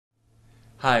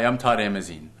Hi, I'm Todd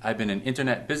Amazine. I've been an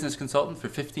internet business consultant for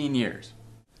 15 years.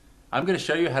 I'm going to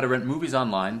show you how to rent movies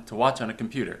online to watch on a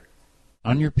computer.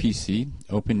 On your PC,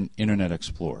 open Internet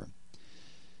Explorer.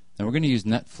 Now we're going to use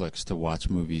Netflix to watch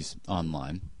movies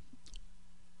online.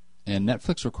 And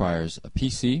Netflix requires a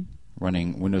PC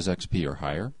running Windows XP or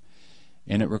higher,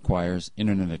 and it requires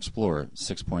Internet Explorer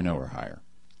 6.0 or higher.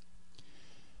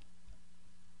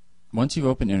 Once you've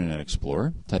opened Internet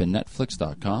Explorer, type in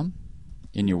netflix.com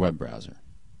in your web browser.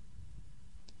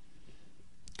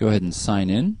 Go ahead and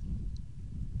sign in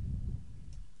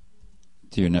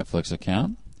to your Netflix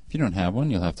account. If you don't have one,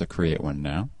 you'll have to create one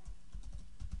now.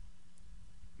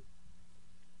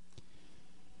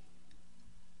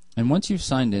 And once you've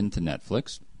signed in to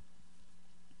Netflix,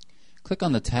 click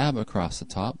on the tab across the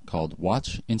top called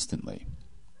Watch Instantly.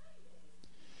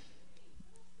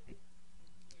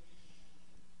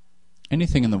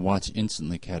 Anything in the Watch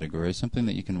Instantly category is something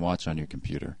that you can watch on your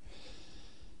computer.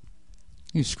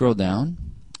 You scroll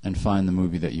down and find the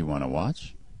movie that you want to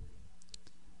watch,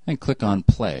 and click on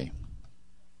Play.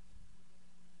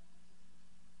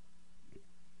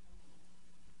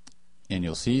 And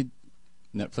you'll see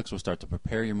Netflix will start to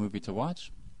prepare your movie to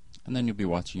watch, and then you'll be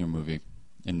watching your movie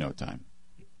in no time.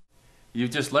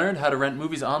 You've just learned how to rent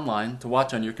movies online to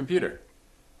watch on your computer.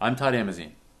 I'm Todd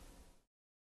Amazine.